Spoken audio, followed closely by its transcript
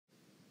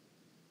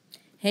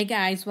Hey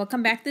guys,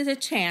 welcome back to the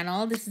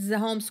channel. This is the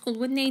Homeschool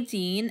with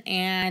Nadine,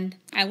 and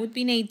I would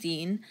be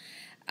Nadine.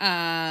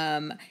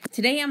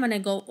 Today I'm going to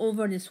go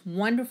over this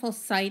wonderful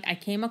site I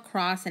came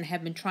across and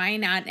have been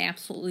trying out and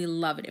absolutely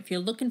love it. If you're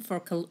looking for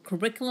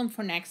curriculum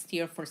for next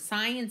year for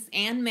science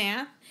and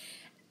math,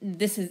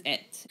 this is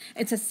it.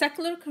 It's a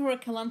secular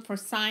curriculum for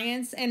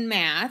science and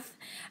math.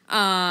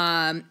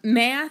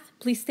 Math,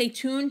 please stay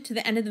tuned to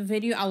the end of the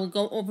video. I will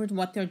go over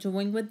what they're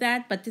doing with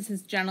that, but this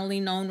is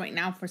generally known right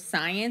now for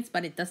science,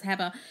 but it does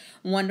have a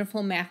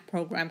wonderful math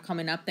program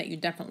coming up that you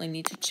definitely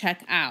need to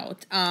check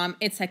out.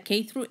 It's a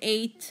K through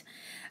 8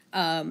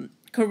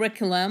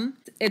 curriculum.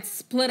 It's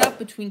split up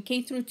between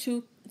K through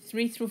 2,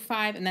 3 through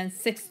 5, and then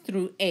 6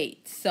 through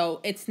 8. So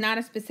it's not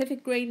a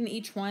specific grade in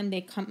each one.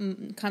 They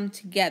come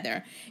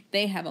together.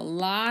 They have a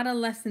lot of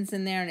lessons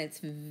in there, and it's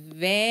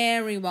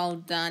very well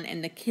done,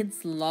 and the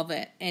kids love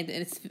it. And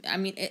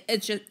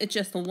it's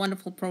just a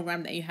wonderful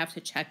program that you have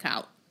to check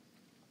out.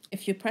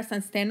 If you press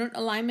on standard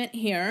alignment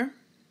here,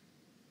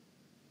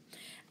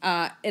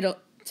 it'll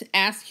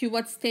ask you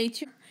what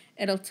state you're.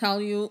 It'll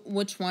tell you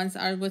which ones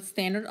are with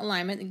standard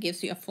alignment. It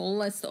gives you a full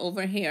list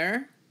over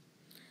here.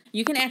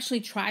 You can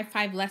actually try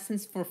 5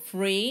 lessons for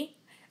free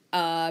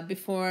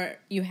before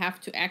you have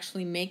to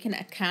actually make an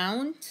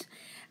account.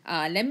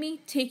 Let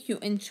me take you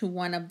into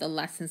one of the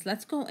lessons.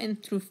 Let's go in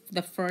through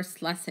the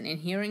first lesson in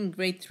here in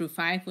grade through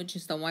 5, which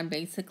is the one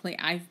basically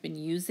I've been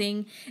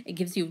using. It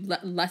gives you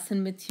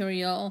lesson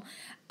material.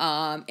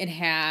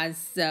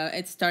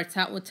 It starts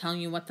out with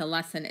telling you what the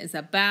lesson is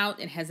about.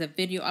 It has a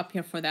video up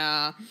here for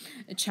the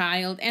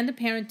child and the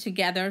parent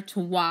together to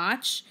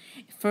watch.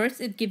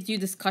 First, it gives you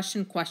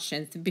discussion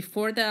questions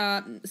before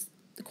the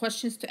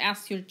questions to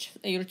ask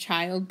your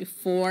child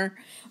before,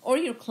 or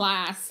your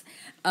class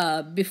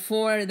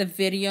before the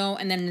video,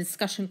 and then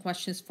discussion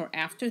questions for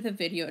after the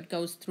video. It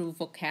goes through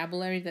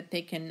vocabulary that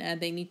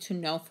they need to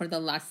know for the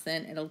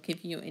lesson. It'll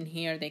give you in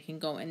here. They can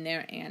go in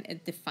there and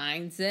it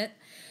defines it.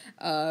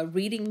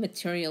 Reading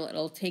material,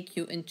 it'll take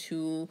you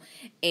into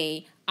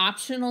a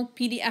optional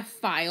PDF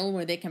file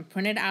where they can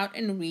print it out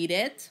and read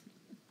it.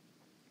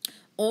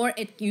 Or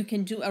you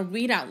can do a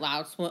read out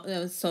loud,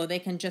 so they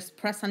can just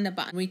press on the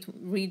button,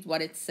 read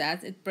what it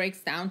says. It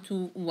breaks down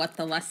to what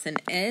the lesson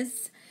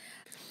is.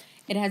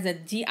 It has a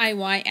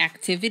DIY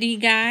activity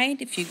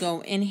guide. If you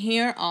go in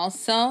here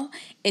also,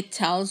 it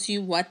tells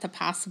you what the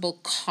possible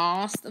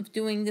cost of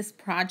doing this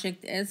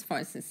project is. For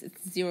instance,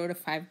 it's $0 to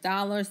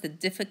 $5, the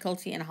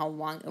difficulty and how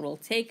long it will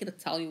take. It'll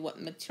tell you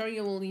what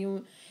material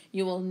you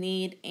will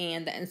need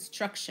and the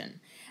instruction.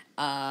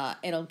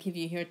 It'll give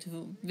you here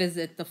to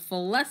visit the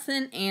full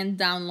lesson and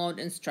download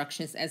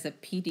instructions as a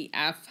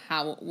PDF,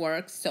 how it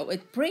works. So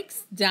it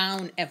breaks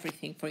down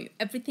everything for you.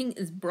 Everything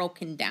is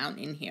broken down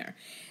in here.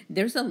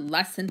 There's a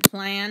lesson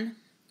plan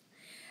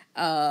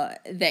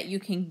that you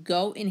can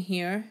go in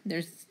here.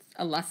 There's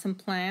a lesson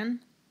plan.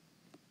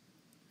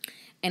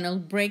 And it'll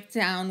break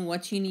down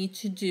what you need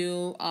to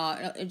do.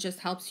 It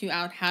just helps you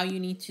out how you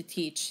need to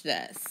teach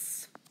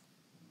this.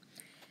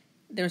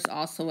 There's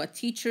also a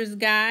teacher's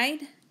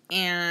guide.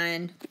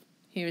 And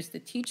here's the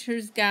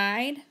teacher's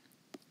guide.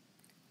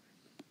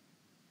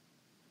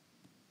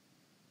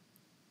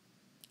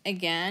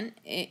 Again,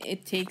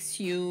 it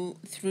takes you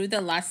through the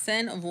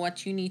lesson of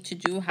what you need to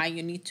do, how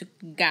you need to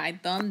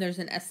guide them. There's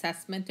an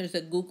assessment. There's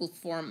a Google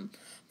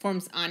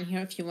forms on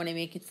here if you want to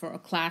make it for a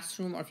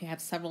classroom, or if you have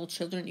several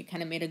children, you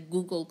kind of made a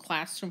Google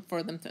Classroom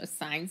for them to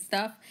assign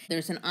stuff.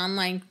 There's an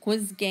online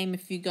quiz game.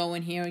 If you go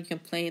in here, you can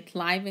play it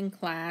live in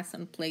class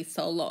and play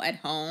solo at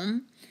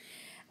home.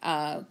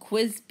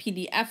 Quiz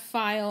PDF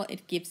file.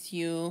 It gives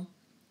you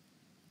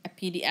a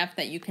PDF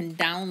that you can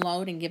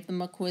download and give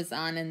them a quiz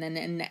on, and then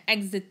in the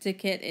exit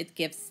ticket it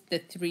gives the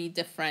 3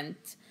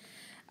 different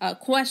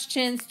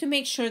questions to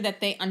make sure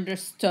that they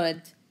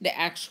understood the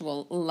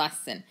actual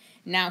lesson.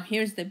 Now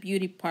here's the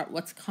beauty part.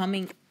 What's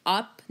coming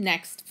up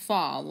next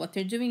fall, what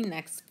they're doing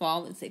next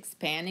fall is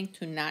expanding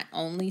to not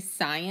only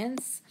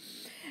science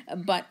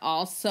but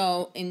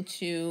also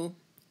into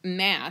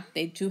math.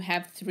 They do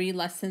have 3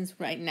 lessons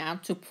right now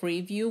to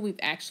preview. We've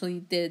actually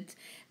did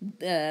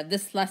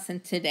this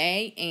lesson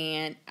today,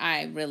 and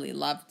I really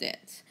loved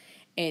it.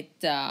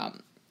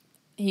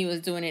 He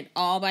was doing it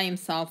all by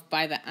himself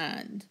by the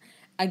end.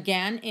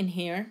 Again, in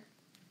here,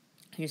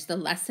 here's the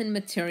lesson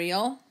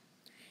material.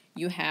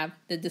 You have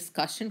the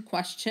discussion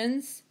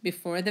questions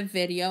before the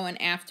video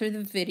and after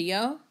the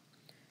video,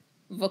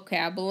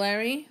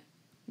 vocabulary,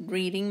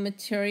 reading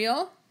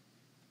material,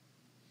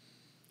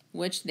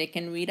 which they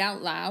can read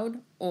out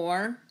loud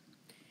or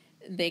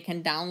they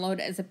can download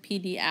as a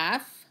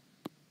PDF.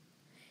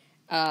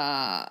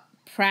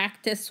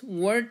 Practice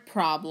word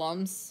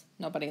problems.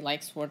 Nobody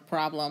likes word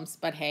problems,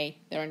 but hey,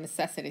 they're a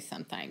necessity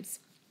sometimes.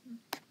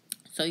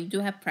 So you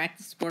do have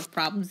practice word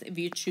problems if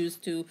you choose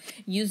to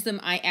use them.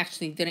 I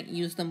actually didn't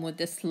use them with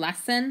this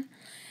lesson.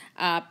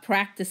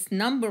 Practice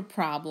number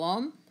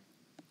problem.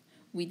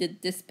 We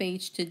did this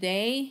page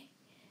today.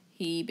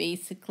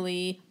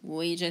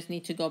 We just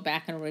need to go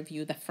back and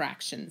review the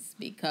fractions,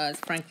 because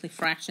frankly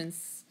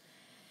fractions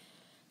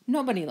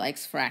Nobody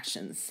likes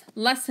fractions.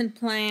 Lesson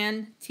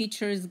plan,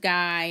 teacher's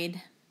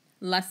guide,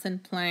 lesson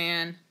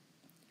plan,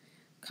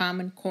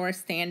 Common Core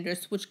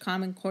standards, which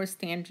Common Core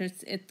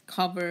standards it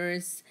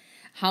covers,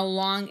 how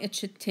long it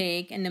should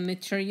take, and the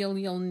material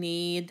you'll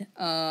need,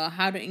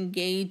 how to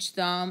engage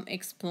them,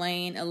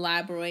 explain,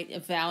 elaborate,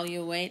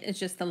 evaluate. It's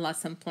just a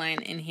lesson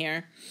plan in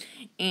here.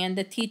 And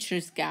the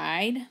teacher's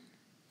guide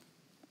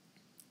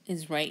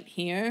is right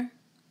here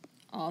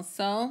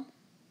also.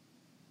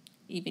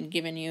 Even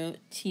giving you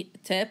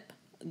tip,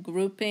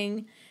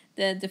 grouping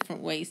the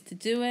different ways to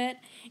do it.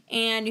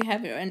 And you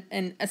have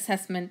an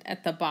assessment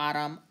at the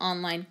bottom,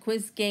 online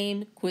quiz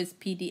game, quiz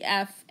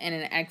PDF, and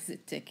an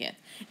exit ticket.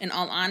 In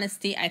all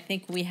honesty, I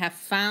think we have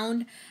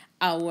found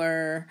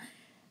our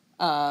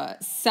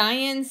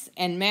science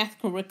and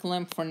math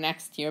curriculum for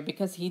next year,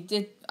 because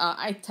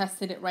I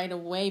tested it right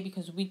away,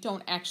 because we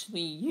don't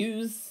actually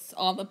use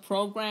all the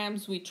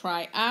programs we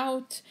try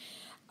out.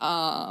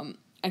 I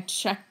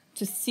checked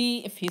to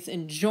see if he's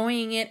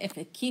enjoying it, if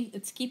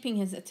it's keeping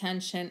his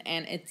attention,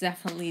 and it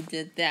definitely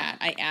did that.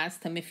 I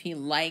asked him if he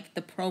liked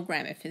the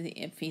program, if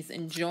he's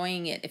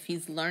enjoying it, if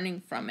he's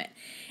learning from it,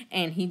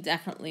 and he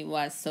definitely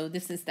was. So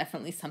this is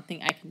definitely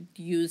something I can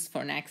use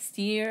for next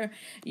year.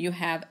 You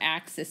have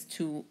access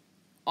to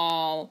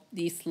all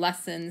these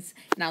lessons.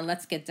 Now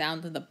let's get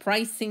down to the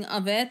pricing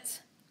of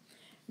it.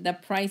 The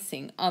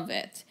pricing of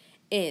it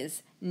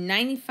is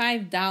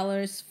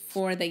 $95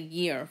 for the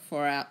year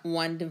for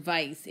one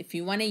device. If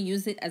you want to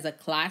use it as a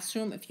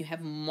classroom, if you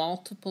have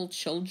multiple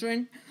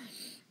children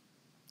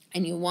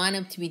and you want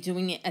them to be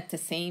doing it at the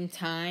same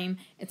time,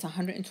 it's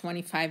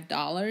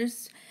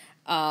 $125.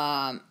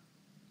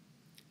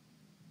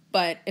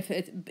 But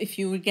if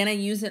you were gonna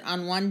use it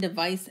on one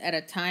device at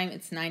a time,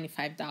 it's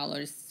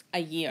 $95 a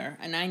year.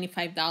 And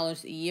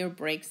 $95 a year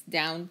breaks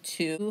down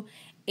to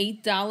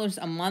 $8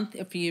 a month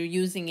if you're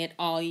using it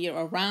all year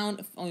around.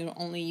 If you're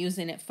only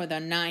using it for the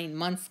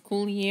 9-month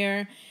school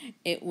year,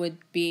 it would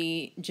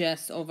be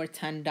just over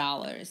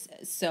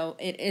 $10. So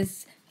it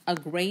is a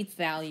great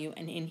value.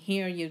 And in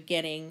here, you're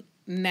getting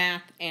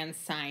math and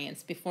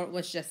science. Before it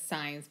was just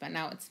science, but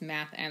now it's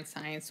math and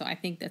science. So I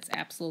think that's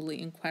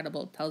absolutely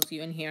incredible. It tells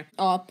you in here.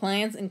 All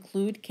plans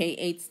include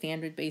K-8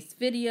 standard-based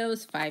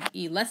videos,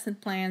 5E lesson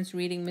plans,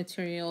 reading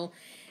material,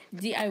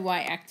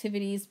 DIY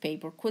activities,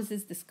 paper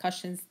quizzes,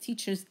 discussions,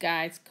 teacher's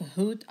guides,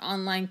 Kahoot,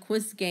 online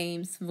quiz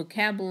games,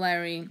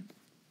 vocabulary,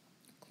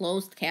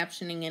 closed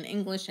captioning in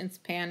English and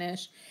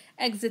Spanish,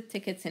 exit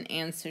tickets, and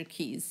answer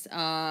keys.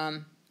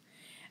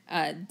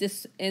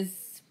 This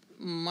is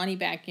money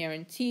back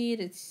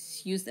guaranteed.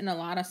 It's used in a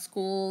lot of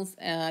schools.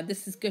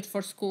 This is good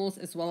for schools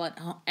as well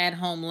at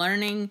home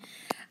learning.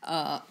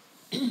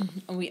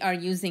 We are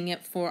using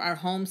it for our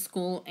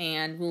homeschool,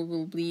 and we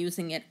will be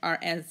using it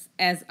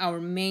as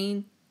our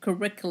main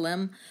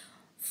curriculum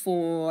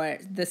for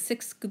the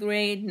 6th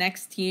grade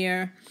next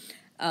year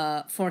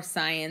for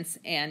science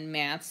and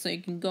math. So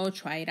you can go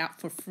try it out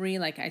for free.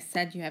 Like I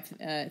said, you have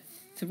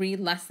 3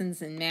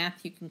 lessons in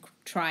math you can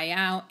try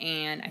out,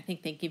 and I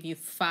think they give you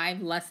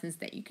 5 lessons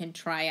that you can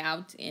try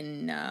out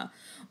in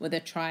with a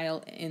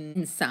trial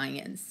in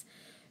science.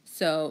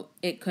 So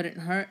it couldn't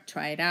hurt.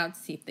 Try it out,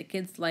 see if the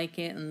kids like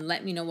it, and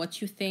let me know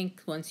what you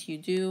think once you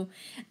do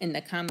in the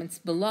comments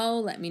below.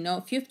 Let me know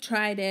if you've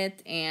tried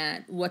it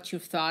and what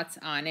your thoughts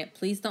on it.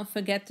 Please don't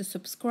forget to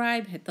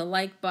subscribe, hit the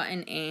like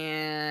button,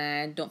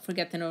 and don't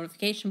forget the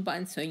notification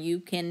button so you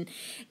can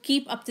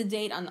keep up to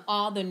date on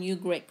all the new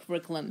great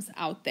curriculums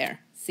out there.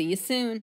 See you soon.